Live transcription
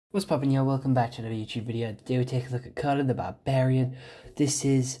What's poppin', y'all? Welcome back to another YouTube video. Today we take a look at Conan the Barbarian. This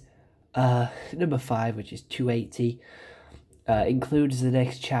is number 5, which is 280. Includes the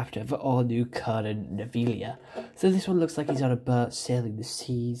next chapter of all new Conan Novelia. So this one looks like he's on a boat sailing the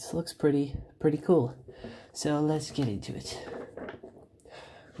seas. Looks pretty cool. So let's get into it.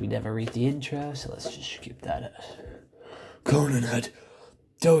 We never read the intro, so let's just skip that out. Conan had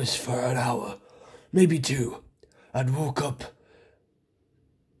dozed for an hour, maybe two, and woke up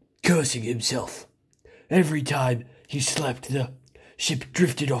cursing himself. Every time he slept, the ship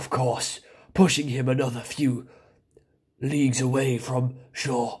drifted off course, pushing him another few leagues away from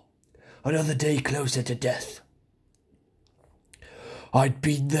shore, another day closer to death. I'd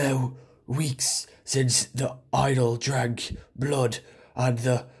been there weeks since the idol drank blood and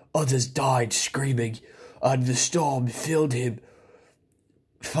the others died screaming, and the storm filled him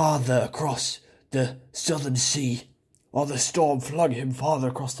farther across the southern sea, or the storm flung him farther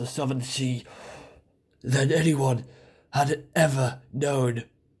across the southern sea than anyone had ever known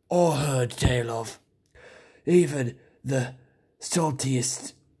or heard tale of. Even the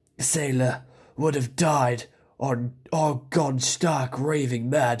saltiest sailor would have died or gone stark raving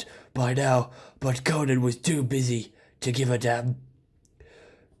mad by now, but Conan was too busy to give a damn.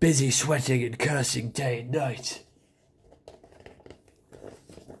 Busy sweating and cursing day and night.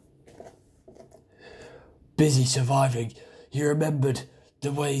 Busy surviving, he remembered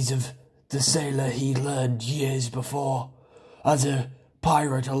the ways of the sailor he learned years before, as a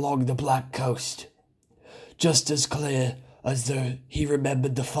pirate along the Black Coast. Just as clear as though he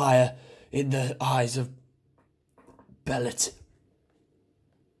remembered the fire in the eyes of Bellet,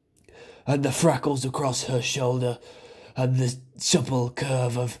 and the freckles across her shoulder, and the supple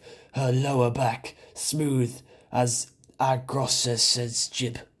curve of her lower back, smooth as Agrossa's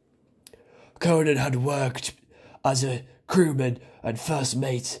jib. Conan had worked as a crewman and first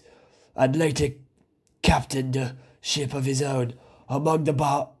mate, and later captained a ship of his own among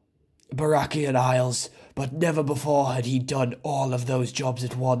the Barakian Isles, but never before had he done all of those jobs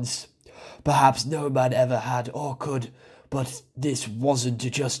at once. Perhaps no man ever had or could, but this wasn't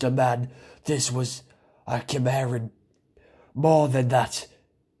just a man, this was a Chimeran. More than that,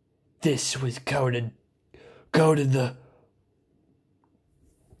 this was Conan. Conan the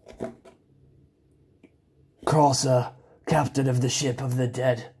Crosser, captain of the ship of the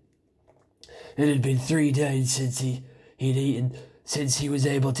dead. It had been 3 days since he'd eaten, since he was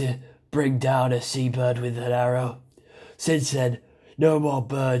able to bring down a seabird with an arrow. Since then, no more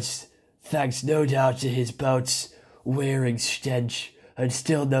birds, thanks no doubt to his boat's wearing stench, and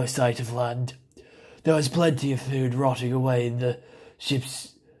still no sight of land. There was plenty of food rotting away in the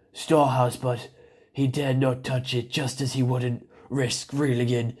ship's storehouse, but he dared not touch it, just as he wouldn't risk reeling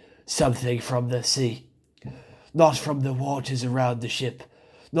in something from the sea. Not from the waters around the ship,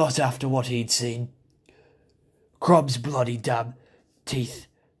 not after what he'd seen. Crumb's bloody damn teeth,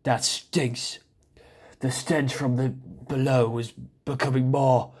 that stinks. The stench from the below was becoming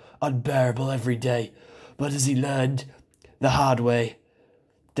more unbearable every day, but as he learned the hard way,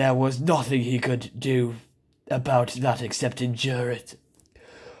 there was nothing he could do about that except endure it.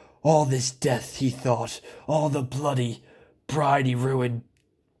 All this death, he thought, all the bloody, briny ruin,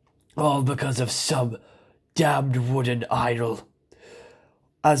 all because of some damned wooden idol.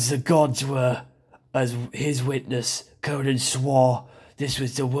 As the gods were as his witness, Conan swore this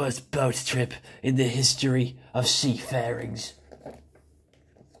was the worst boat trip in the history of seafarings.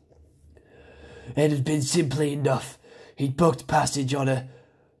 It had been simply enough. He'd booked passage on a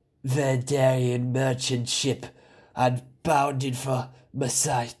Verdarian merchant ship and bounded for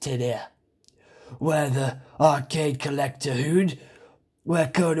Massateria, where the arcade collector hooed, where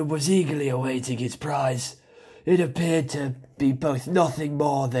Conan was eagerly awaiting his prize. It appeared to be both nothing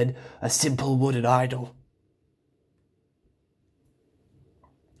more than a simple wooden idol.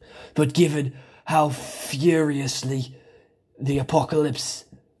 But given how furiously the acolytes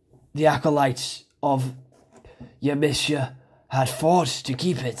of Yamisha had fought to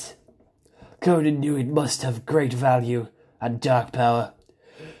keep it, Conan knew it must have great value and dark power.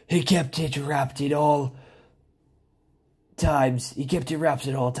 He kept it wrapped at all times.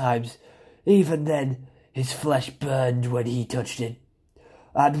 Even then, his flesh burned when he touched it,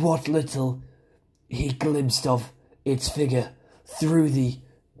 and what little he glimpsed of its figure through the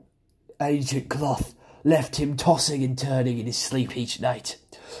ancient cloth left him tossing and turning in his sleep each night,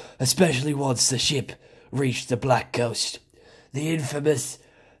 especially once the ship reached the Black Coast, the infamous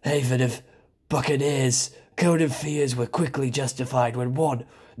haven of buccaneers. Conan's fears were quickly justified when one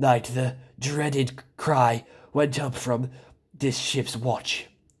night the dreaded cry went up from this ship's watch.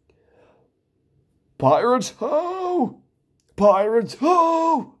 "Pirates, ho! Pirates,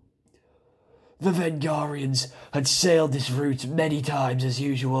 ho!" The Vengarians had sailed this route many times as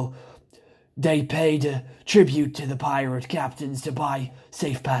usual. They paid a tribute to the pirate captains to buy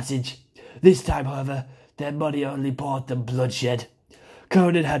safe passage. This time, however, their money only bought them bloodshed.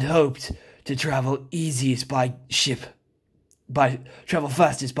 Conan had hoped to travel fastest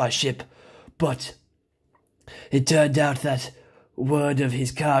by ship, but it turned out that word of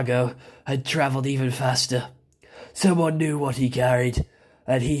his cargo had travelled even faster. Someone knew what he carried,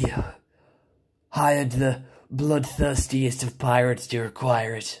 and he hired the bloodthirstiest of pirates to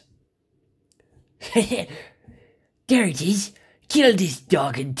acquire it. There it is. Kill this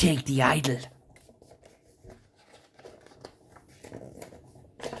dog and take the idol.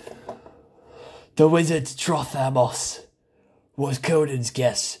 The wizard Trothamos was Conan's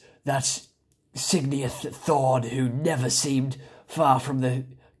guess, that Signieth Thorn who never seemed far from the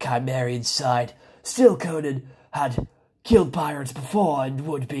Chimerian side. Still, Conan had killed pirates before and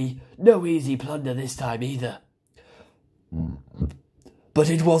would be no easy plunder this time either. But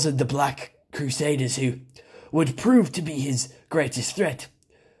it wasn't the Black Crusaders who would prove to be his greatest threat.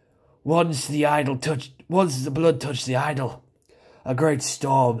 Once the blood touched the idol, a great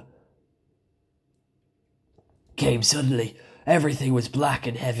storm came suddenly. Everything was black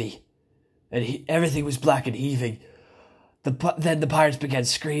and heavy, and everything was black and heaving. Then the pirates began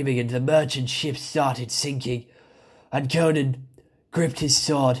screaming, and the merchant ships started sinking, and Conan gripped his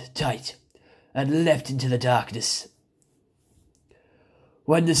sword tight and leapt into the darkness.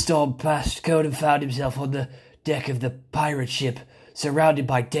 When the storm passed, Conan found himself on the deck of the pirate ship, surrounded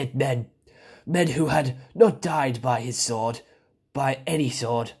by dead men who had not died by his sword, by any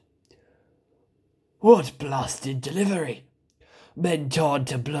sword. What blasted delivery! Men torn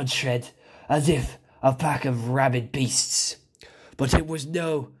to bloodshed, as if a pack of rabid beasts. But it was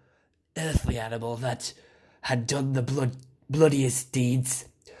no earthly animal that had done the bloodiest deeds,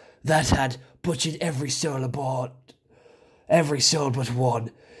 that had butchered every soul aboard, every soul but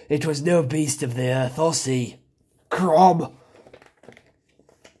one. It was no beast of the earth or sea. Crom!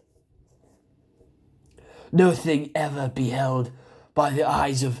 No thing ever beheld by the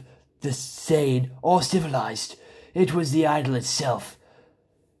eyes of the sane or civilized. It was the idol itself.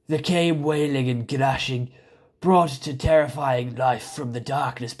 The came wailing and gnashing, brought to terrifying life from the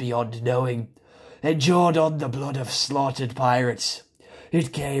darkness beyond knowing, endured on the blood of slaughtered pirates.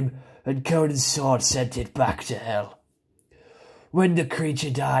 It came, and Conan's sword sent it back to hell. When the creature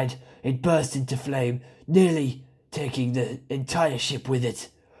died, it burst into flame, nearly taking the entire ship with it.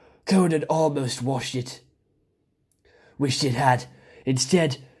 Conan almost wished it had.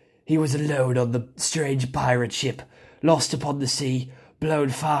 Instead, he was alone on the strange pirate ship, lost upon the sea, blown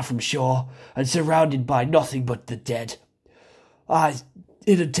far from shore, and surrounded by nothing but the dead.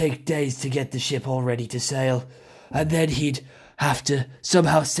 It'd take days to get the ship all ready to sail, and then he'd have to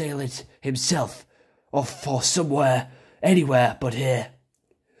somehow sail it himself, or for somewhere, anywhere but here.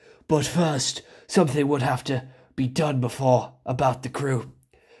 But first, something would have to be done about the crew.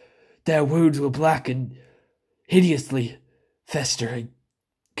 Their wounds were black and hideously festering.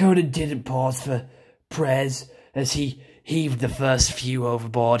 Conan didn't pause for prayers as he heaved the first few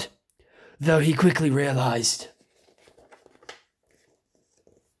overboard, though he quickly realized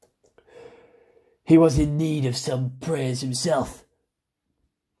he was in need of some prayers himself.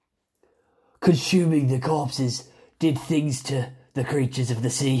 Consuming the corpses did things to the creatures of the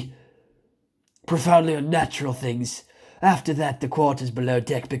sea, profoundly unnatural things. After that, the quarters below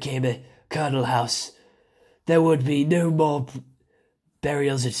deck became a kennel house. There would be no more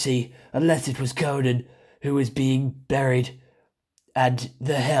burials at sea, unless it was Conan who was being buried, and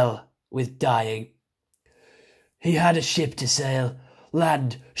the hell with dying. He had a ship to sail.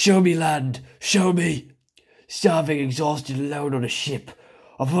 Land, show me! Starving, exhausted, alone on a ship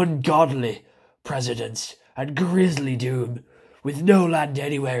of ungodly precedence and grisly doom, with no land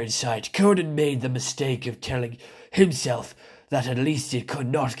anywhere in sight, Conan made the mistake of telling himself that at least it could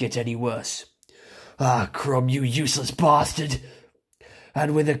not get any worse. Ah, Crum, you useless bastard!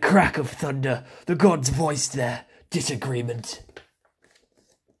 And with a crack of thunder, the gods voiced their disagreement.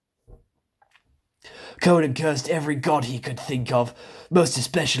 Conan cursed every god he could think of, most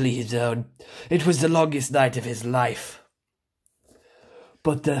especially his own. It was the longest night of his life.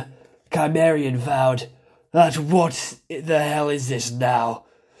 But the Chimerian vowed that what the hell is this now?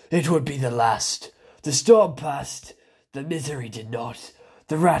 It would be the last. The storm passed, the misery did not.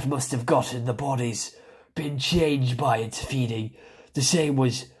 The rat must have gotten the bodies, been changed by its feeding. The same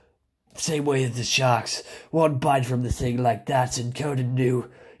way as the sharks. One bite from the thing like that, and Conan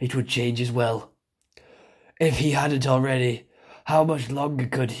knew it would change as well. If he hadn't already, how much longer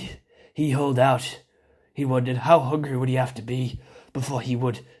could he hold out? He wondered, how hungry would he have to be? before he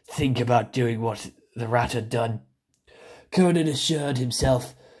would think about doing what the rat had done. Conan assured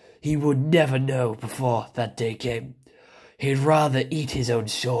himself he would never know before that day came. He'd rather eat his own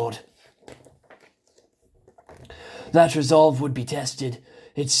sword. That resolve would be tested.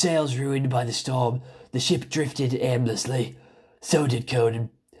 Its sails ruined by the storm, the ship drifted aimlessly. So did Conan.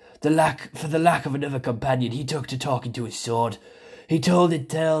 For the lack of another companion, he took to talking to his sword. He told it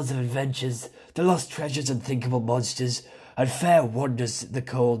tales of adventures, the lost treasures, unthinkable monsters, and fair wonders, the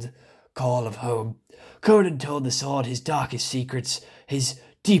cold call of home. Conan told the sword his darkest secrets, his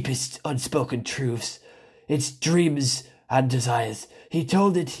deepest unspoken truths, its dreams and desires. He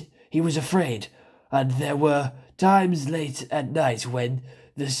told it he was afraid, and there were times late at night when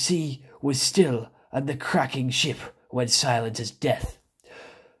the sea was still and the cracking ship went silent as death.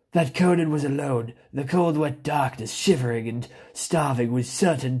 That Conan was alone, the cold wet darkness, shivering and starving, was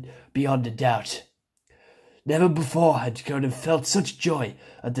certain beyond a doubt. Never before had Conan felt such joy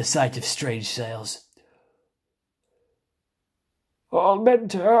at the sight of strange sails. "All men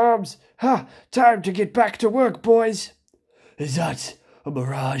to arms! Ha! Time to get back to work, boys!" "Is that a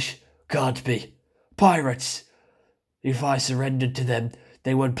mirage? Can't be. Pirates! If I surrendered to them,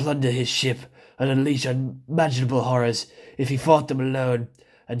 they would plunder his ship and unleash unimaginable horrors. If he fought them alone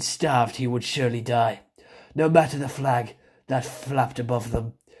and starved, he would surely die. No matter the flag that flapped above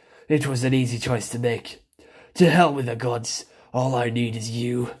them. It was an easy choice to make. To hell with the gods. All I need is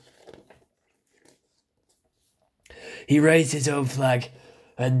you." He raised his own flag,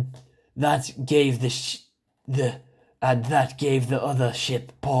 and that gave the other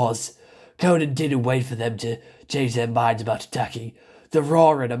ship pause. Conan didn't wait for them to change their minds about attacking. The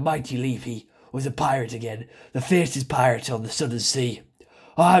roar and a mighty leap, he was a pirate again, the fiercest pirate on the southern sea.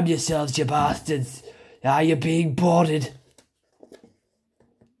 "Arm yourselves, you bastards! Are you being boarded?"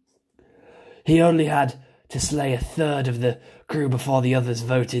 He only had to slay a third of the crew before the others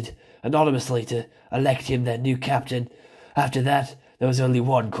voted anonymously to elect him their new captain. After that, there was only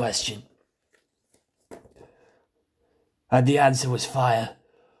one question. And the answer was fire.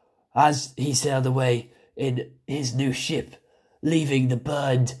 As he sailed away in his new ship, leaving the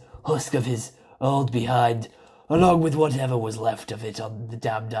burned husk of his old behind, along with whatever was left of it on the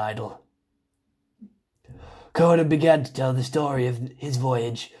damned idol. Conan began to tell the story of his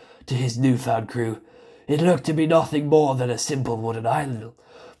voyage to his newfound crew. It looked to be nothing more than a simple wooden idol,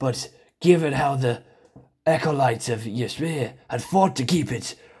 but given how the acolytes of Ysmir had fought to keep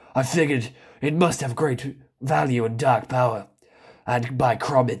it, I figured it must have great value and dark power. And by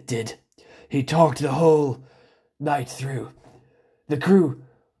crom it did. He talked the whole night through. The crew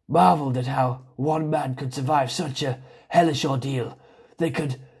marveled at how one man could survive such a hellish ordeal. They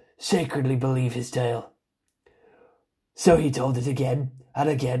could sacredly believe his tale. So he told it again and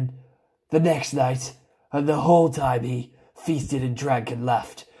again, the next night, and the whole time he feasted and drank and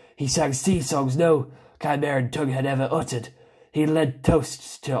laughed. He sang sea songs no Chimeran tongue had ever uttered. He led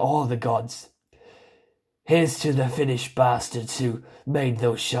toasts to all the gods. Here's to the Finnish bastards who made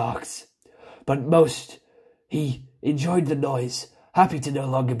those sharks. But most, he enjoyed the noise, happy to no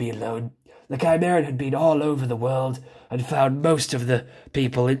longer be alone. The Chimeran had been all over the world and found most of the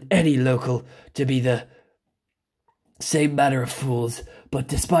people in any local to be the same manner of fools, but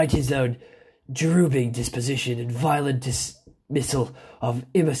despite his own drooping disposition and violent dismissal of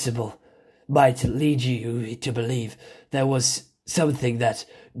immiscible might lead you to believe there was something that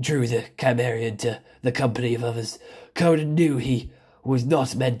drew the Chimerian to the company of others. Conan knew he was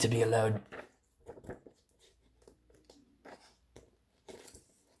not meant to be alone.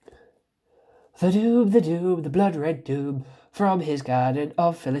 The doom, the blood-red doom, from his garden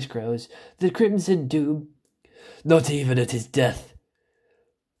of Phyllis grows, the crimson doom. Not even at his death.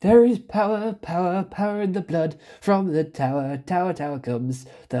 There is power, power, power in the blood, from the tower, tower, tower comes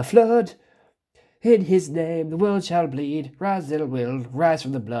the flood. In his name the world shall bleed, rise it will, rise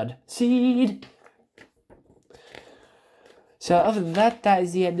from the blood seed. So other than that, that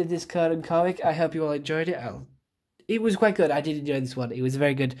is the end of this Conan comic. I hope you all enjoyed it. It was quite good. I did enjoy this one. It was a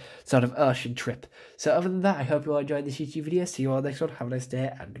very good sort of ocean trip. So other than that, I hope you all enjoyed this YouTube video. See you all next one. Have a nice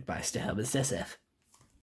day, and goodbye. Stay home and stay safe.